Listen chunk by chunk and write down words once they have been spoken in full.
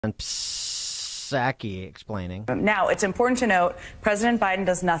And Psaki explaining. Now, it's important to note, President Biden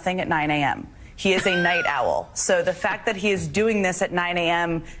does nothing at 9 a.m. He is a night owl. So the fact that he is doing this at 9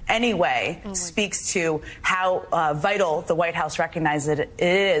 a.m. anyway speaks to how vital the White House recognizes it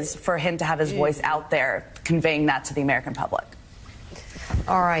is for him to have his voice out there, conveying that to the American public.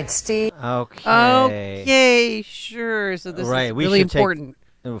 All right, Steve. Okay, sure. So this is really important.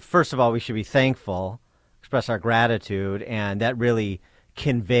 First of all, we should be thankful, express our gratitude, and that really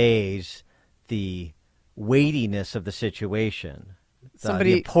conveys the weightiness of the situation,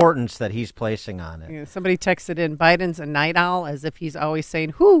 the importance that he's placing on it. Yeah, somebody texted in, Biden's a night owl, as if he's always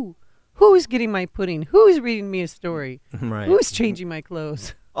saying, who's getting my pudding? Who's reading me a story? Right. Who's changing my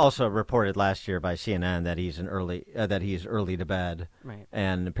clothes? Also reported last year by CNN that he's early to bed, right,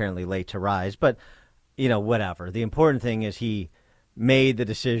 and apparently late to rise. But, whatever. The important thing is he made the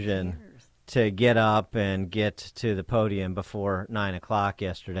decision to get up and get to the podium before 9 o'clock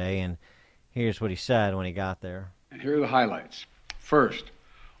yesterday, and here's what he said when he got there. And here are the highlights. First,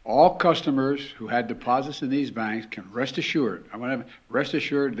 all customers who had deposits in these banks can rest assured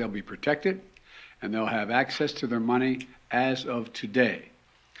they'll be protected and they'll have access to their money as of today.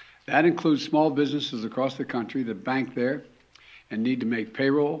 That includes small businesses across the country that bank there and need to make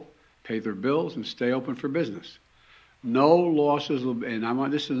payroll, pay their bills, and stay open for business. No losses will,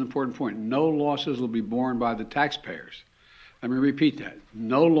 this is an important point, no losses will be borne by the taxpayers. Let me repeat that.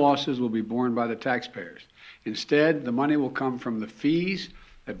 No losses will be borne by the taxpayers. Instead, the money will come from the fees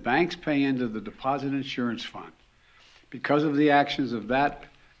that banks pay into the Deposit Insurance Fund. Because of the actions that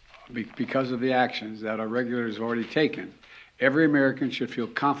our regulators have already taken, every American should feel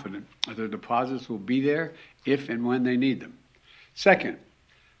confident that their deposits will be there if and when they need them. Second,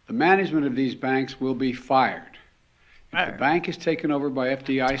 the management of these banks will be fired. If the bank is taken over by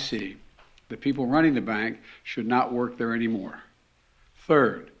FDIC, the people running the bank should not work there anymore.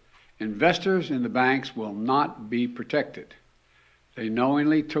 Third, investors in the banks will not be protected. They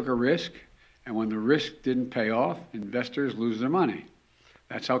knowingly took a risk, and when the risk didn't pay off, investors lose their money.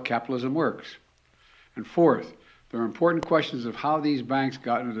 That's how capitalism works. And fourth, there are important questions of how these banks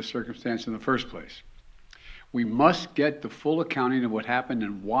got into the circumstance in the first place. We must get the full accounting of what happened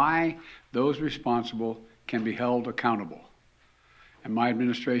and why those responsible can be held accountable. In my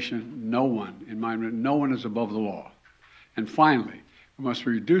administration, no one is above the law. And finally, we must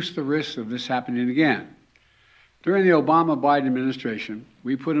reduce the risks of this happening again. During the Obama-Biden administration,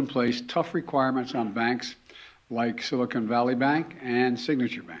 we put in place tough requirements on banks like Silicon Valley Bank and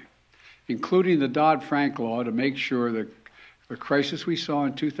Signature Bank, including the Dodd-Frank law to make sure that the crisis we saw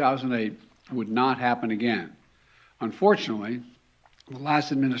in 2008 would not happen again. Unfortunately, the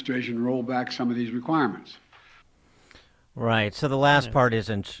last administration rolled back some of these requirements. Right. So the last part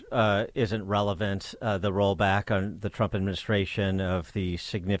isn't relevant. The rollback on the Trump administration of the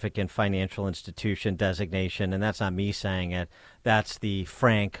significant financial institution designation, and that's not me saying it. That's the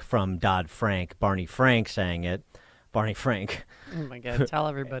Frank from Dodd-Frank, Barney Frank saying it. Barney Frank. Oh my God! Tell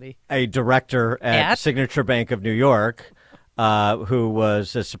everybody. A director at Signature Bank of New York, who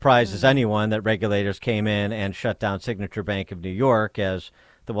was as surprised as anyone that regulators came in and shut down Signature Bank of New York, as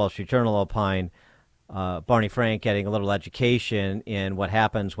the Wall Street Journal opined. Barney Frank getting a little education in what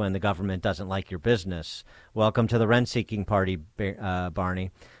happens when the government doesn't like your business. Welcome to the rent-seeking party,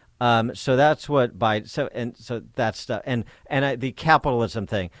 Barney. So that's what the capitalism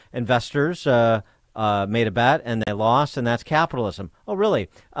thing. Investors made a bet and they lost, and that's capitalism. Oh, really?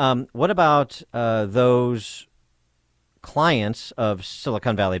 What about those clients of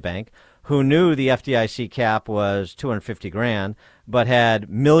Silicon Valley Bank who knew the FDIC cap was $250,000 but had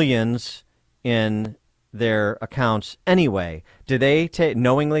millions in their accounts anyway? Did they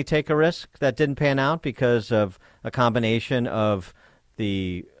knowingly take a risk that didn't pan out because of a combination of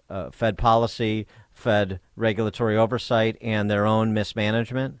the Fed policy, Fed regulatory oversight, and their own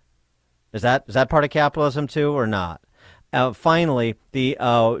mismanagement? Is that part of capitalism too, or not? Finally, the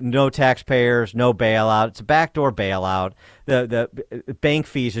no taxpayers, no bailout. It's a backdoor bailout. The bank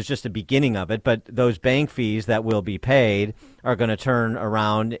fees is just the beginning of it, but those bank fees that will be paid are going to turn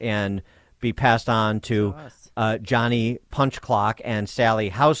around and be passed on to Johnny Punch Clock and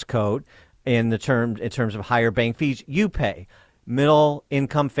Sally Housecoat in terms of higher bank fees you pay. Middle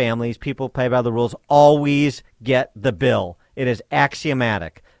income families, people pay by the rules, always get the bill. It is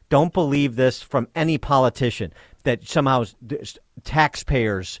axiomatic. Don't believe this from any politician, that somehow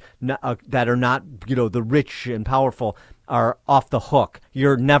taxpayers that are not, the rich and powerful are off the hook.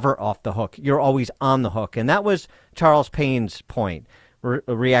 You're never off the hook. You're always on the hook. And that was Charles Payne's point.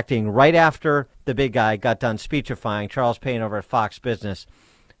 Reacting right after the big guy got done speechifying, Charles Payne over at Fox Business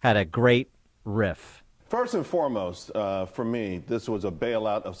had a great riff. First and foremost, for me, this was a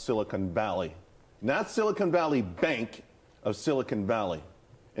bailout of Silicon Valley. Not Silicon Valley Bank, of Silicon Valley.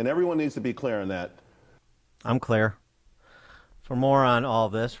 And everyone needs to be clear on that. I'm clear. For more on all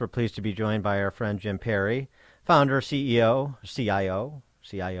this, we're pleased to be joined by our friend Jim Perry, founder, CEO, CEO.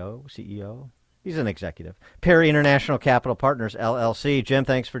 He's an executive. Perry International Capital Partners, LLC. Jim,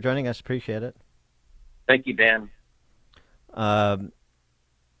 thanks for joining us. Appreciate it. Thank you, Dan.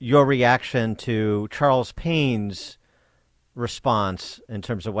 Your reaction to Charles Payne's response in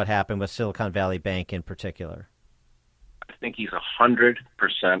terms of what happened with Silicon Valley Bank in particular? I think he's 100%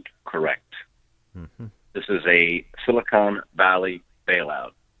 correct. Mm-hmm. This is a Silicon Valley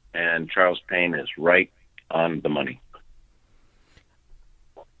bailout, and Charles Payne is right on the money.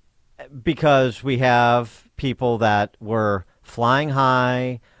 Because we have people that were flying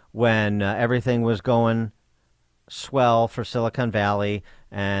high when everything was going swell for Silicon Valley,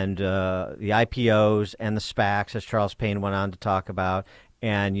 and the IPOs and the SPACs, as Charles Payne went on to talk about,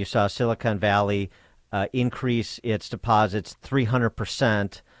 and you saw Silicon Valley increase its deposits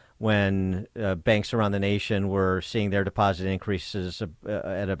 300% when banks around the nation were seeing their deposit increases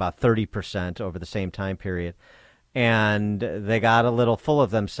at about 30% over the same time period. And they got a little full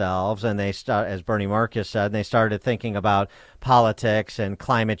of themselves, and they start, as Bernie Marcus said, they started thinking about politics and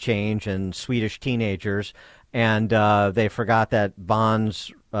climate change and Swedish teenagers, and they forgot that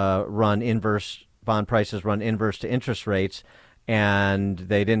bond prices run inverse to interest rates, and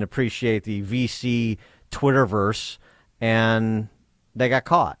they didn't appreciate the VC Twitterverse, and they got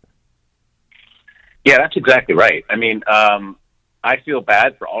caught. Yeah, that's exactly right. I mean, I feel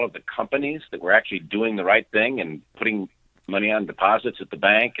bad for all of the companies that were actually doing the right thing and putting money on deposits at the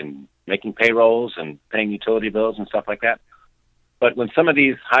bank and making payrolls and paying utility bills and stuff like that. But when some of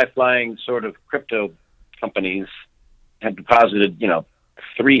these high-flying sort of crypto companies have deposited,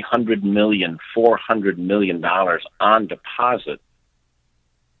 $300 million, $400 million on deposit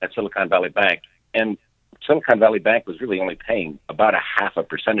at Silicon Valley Bank, and Silicon Valley Bank was really only paying about 0.5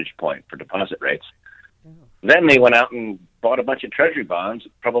 percentage point for deposit rates. Then they went out and bought a bunch of treasury bonds,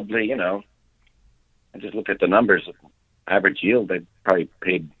 probably, I just looked at the numbers. Average yield, they probably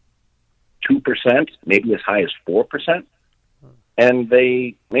paid 2%, maybe as high as 4%. And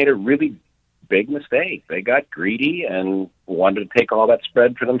they made a really big mistake. They got greedy and wanted to take all that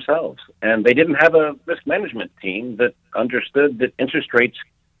spread for themselves. And they didn't have a risk management team that understood that interest rates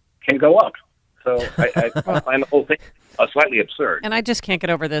can go up. So I find the whole thing slightly absurd. And I just can't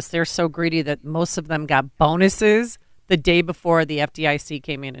get over this. They're so greedy that most of them got bonuses the day before the FDIC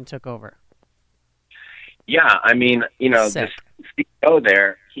came in and took over. Yeah, I mean, Sick. this CEO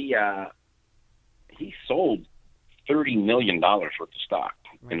there, he sold $30 million worth of stock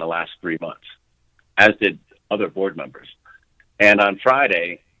in the last 3 months, as did other board members. And on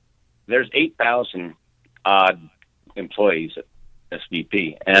Friday, there's 8,000 odd employees at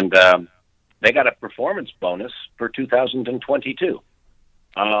SVB, and they got a performance bonus for 2022.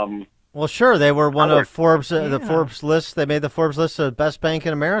 Well, sure, they were one of Forbes, the Forbes list. They made the Forbes list of best bank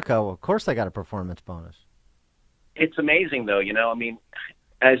in America. Well, of course, they got a performance bonus. It's amazing, though. I mean,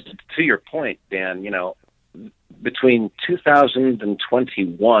 as to your point, Dan, between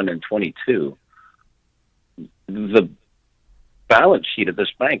 2021 and 22, the balance sheet of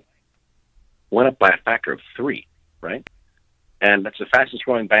this bank went up by a factor of 3, right? And that's the fastest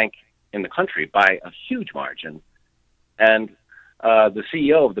growing bank in the country by a huge margin. And the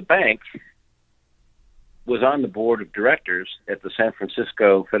CEO of the bank was on the board of directors at the San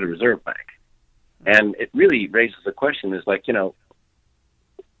Francisco Federal Reserve Bank. And it really raises the question is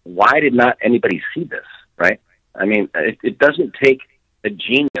why did not anybody see this, right? I mean, it doesn't take a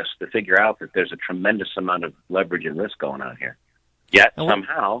genius to figure out that there's a tremendous amount of leverage and risk going on here. Yet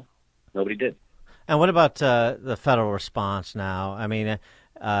somehow nobody did. And what about the federal response now? I mean,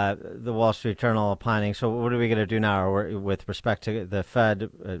 the Wall Street Journal opining. So what are we going to do now with respect to the Fed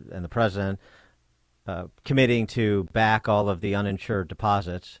and the president committing to back all of the uninsured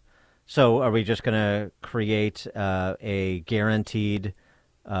deposits? So are we just going to create a guaranteed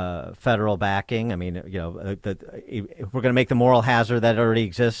federal backing? I mean, we're going to make the moral hazard that already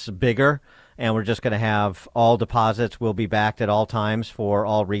exists bigger, and we're just going to have all deposits will be backed at all times for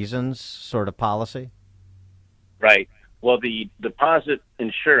all reasons sort of policy? Right. Well, the deposit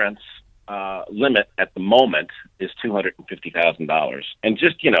insurance limit at the moment is $250,000. And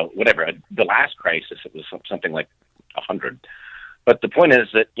just, whatever, the last crisis, it was something like 100. But the point is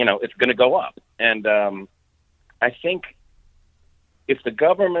that, it's going to go up. And I think if the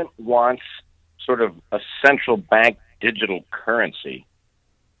government wants sort of a central bank digital currency,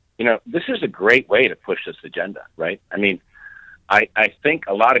 this is a great way to push this agenda, right? I mean, I think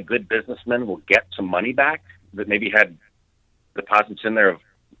a lot of good businessmen will get some money back that maybe had deposits in there of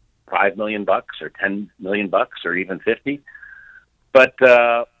 $5 million or $10 million or even 50. But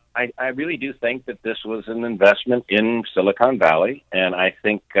I really do think that this was an investment in Silicon Valley, and I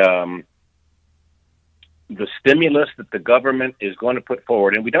think the stimulus that the government is going to put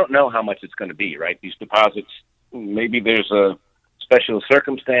forward, and we don't know how much it's going to be, right? These deposits, maybe there's a special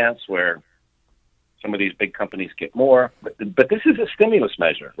circumstance where some of these big companies get more, but this is a stimulus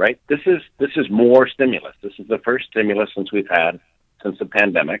measure, right? This is more stimulus. This is the first stimulus since the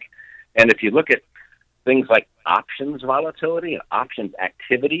pandemic. And if you look at things like options volatility and options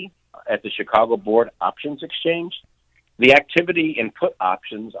activity at the Chicago Board Options Exchange, the activity in put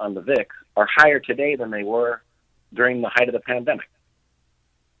options on the VIX are higher today than they were during the height of the pandemic.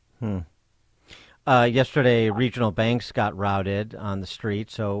 Yesterday, regional banks got routed on the street.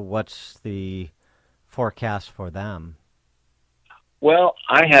 So what's the forecast for them? Well,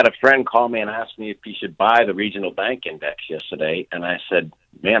 I had a friend call me and ask me if he should buy the regional bank index yesterday. And I said,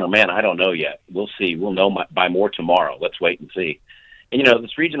 man, oh man, I don't know yet. We'll see. We'll know by more tomorrow. Let's wait and see. And,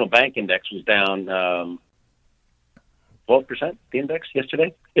 this regional bank index was down 12%, the index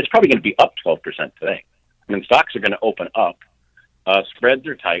yesterday. It's probably going to be up 12% today. I mean, stocks are going to open up. Spreads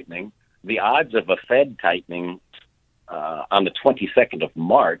are tightening. The odds of a Fed tightening on the 22nd of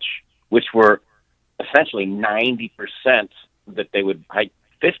March, which were essentially 90% that they would hike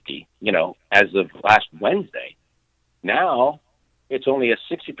 50, as of last Wednesday. Now it's only a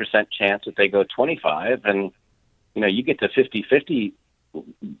 60% chance that they go 25, and you get to 50-50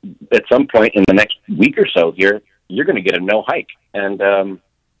 at some point in the next week or so here, you're going to get a no hike, and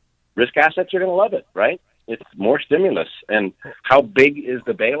risk assets are going to love it, right? It's more stimulus. And how big is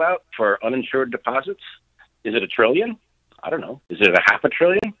the bailout for uninsured deposits? Is it $1 trillion? I don't know. Is it $500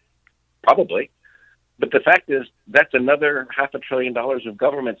 billion? Probably. But the fact is, that's another $500 billion of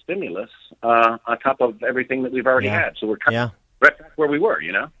government stimulus on top of everything that we've already had. So we're kind of right back where we were,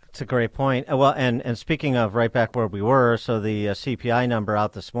 It's a great point. Well, and speaking of right back where we were, so the CPI number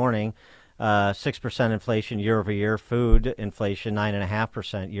out this morning, 6% inflation year over year, food inflation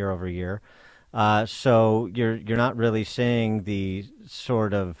 9.5% year over year. So you're not really seeing the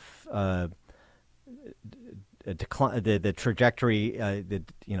sort of decline, the trajectory,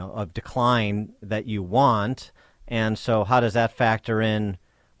 of decline that you want. And so how does that factor in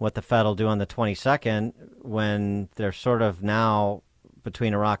what the Fed will do on the 22nd when they're sort of now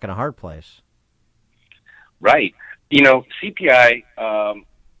between a rock and a hard place? Right. CPI,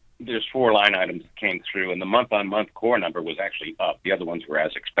 there's 4 line items that came through, and the month-on-month core number was actually up. The other ones were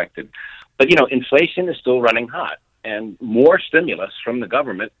as expected. But, inflation is still running hot, and more stimulus from the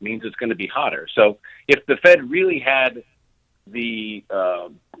government means it's going to be hotter. So if the Fed really had the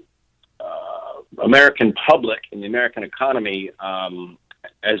American public and the American economy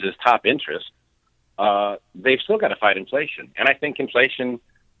as its top interest, they've still got to fight inflation. And I think inflation,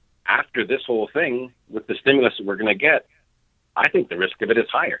 after this whole thing with the stimulus that we're going to get, I think the risk of it is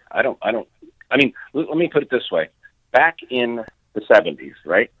higher. I mean, let me put it this way. Back in the 70s,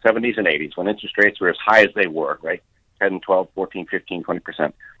 right? 70s and 80s, when interest rates were as high as they were, right? 10, 12, 14, 15,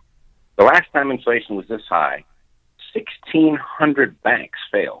 20%. The last time inflation was this high, 1,600 banks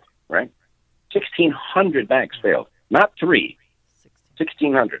failed, right? 1,600 banks failed, not 3,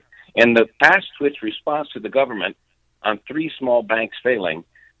 1,600. And the fast twitch response to the government on 3 small banks failing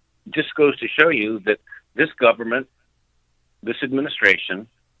just goes to show you that this government, this administration,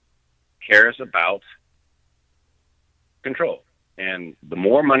 cares about control. And the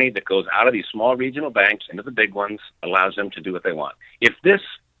more money that goes out of these small regional banks into the big ones allows them to do what they want. If this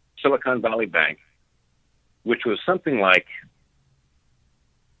Silicon Valley Bank, which was something like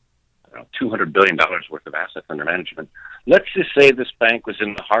 $200 billion worth of assets under management, let's just say this bank was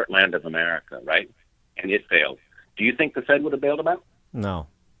in the heartland of America, right? And it failed. Do you think the Fed would have bailed them out? No.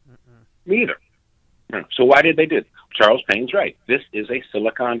 Me either. No. So why did they do it? Charles Payne's right. This is a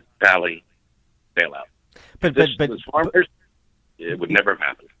Silicon Valley bailout. But farmers, it would never have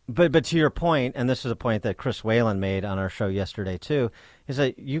happened. But to your point, and this is a point that Chris Whalen made on our show yesterday too, is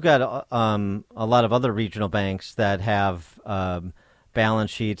that you got a lot of other regional banks that have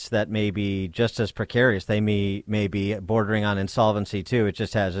balance sheets that may be just as precarious. They may be bordering on insolvency too. It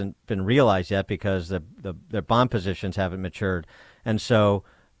just hasn't been realized yet because their bond positions haven't matured, and so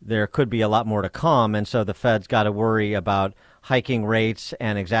there could be a lot more to come. And so the Fed's got to worry about hiking rates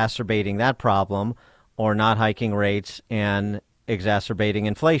and exacerbating that problem, or not hiking rates and exacerbating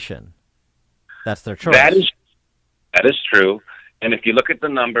inflation. That's their choice. That is true. And if you look at the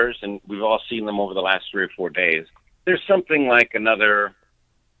numbers, and we've all seen them over the last 3 or 4 days, there's something like another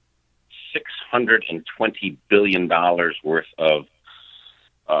 $620 billion worth of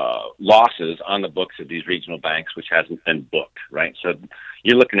losses on the books of these regional banks, which hasn't been booked, right? So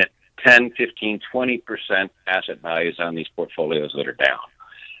you're looking at 10, 15, 20% asset values on these portfolios that are down.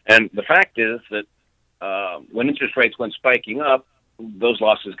 And the fact is that when interest rates went spiking up, those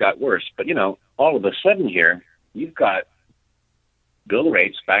losses got worse. But, all of a sudden here, you've got bill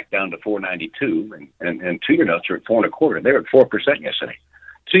rates back down to 4.92, and 2-year notes are at 4.25. They were at 4% yesterday.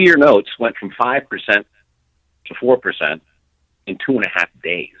 2-year notes went from 5% to 4% in 2.5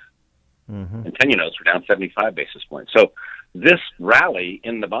 days. Mm-hmm. And 10-year notes were down 75 basis points. So this rally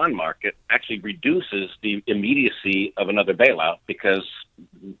in the bond market actually reduces the immediacy of another bailout because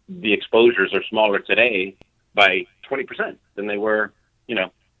the exposures are smaller today by 20% than they were,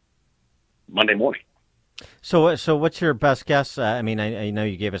 Monday morning. So what's your best guess? I know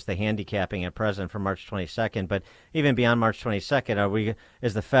you gave us the handicapping at present for March 22nd, but even beyond March 22nd,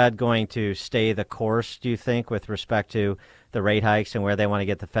 is the Fed going to stay the course, do you think, with respect to the rate hikes and where they want to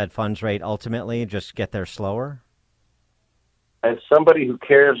get the Fed funds rate ultimately, just get there slower? As somebody who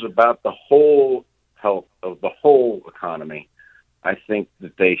cares about the whole health of the whole economy, I think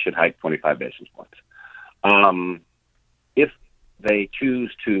that they should hike 25 basis points. If they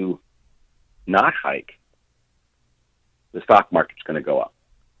choose to not hike, the stock market's going to go up.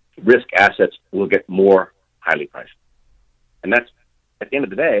 Risk assets will get more highly priced. And that's, at the end of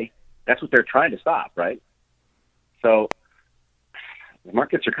the day, that's what they're trying to stop, right? So the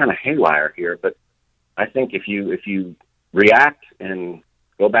markets are kind of haywire here, but I think if you react and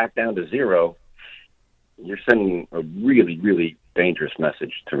go back down to zero, you're sending a really, really dangerous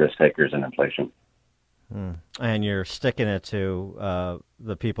message to risk takers and inflation. And you're sticking it to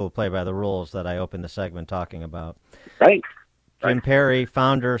the people who play by the rules that I opened the segment talking about. Right. Jim Perry,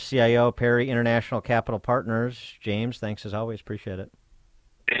 founder, CIO, Perry International Capital Partners. James, thanks as always. Appreciate it.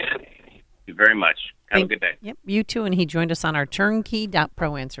 Thank you very much. Have a good day. Yep, you too. And he joined us on our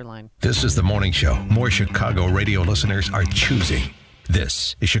turnkey.pro answer line. This is the morning show more Chicago radio listeners are choosing.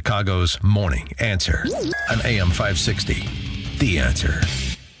 This is Chicago's Morning Answer on AM 560. The Answer.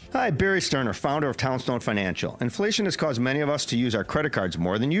 Hi, Barry Sterner, founder of Townstone Financial. Inflation has caused many of us to use our credit cards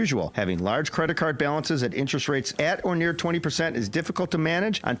more than usual. Having large credit card balances at interest rates at or near 20% is difficult to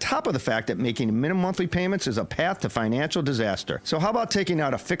manage, on top of the fact that making minimum monthly payments is a path to financial disaster. So how about taking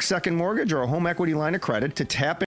out a fixed second mortgage or a home equity line of credit to tap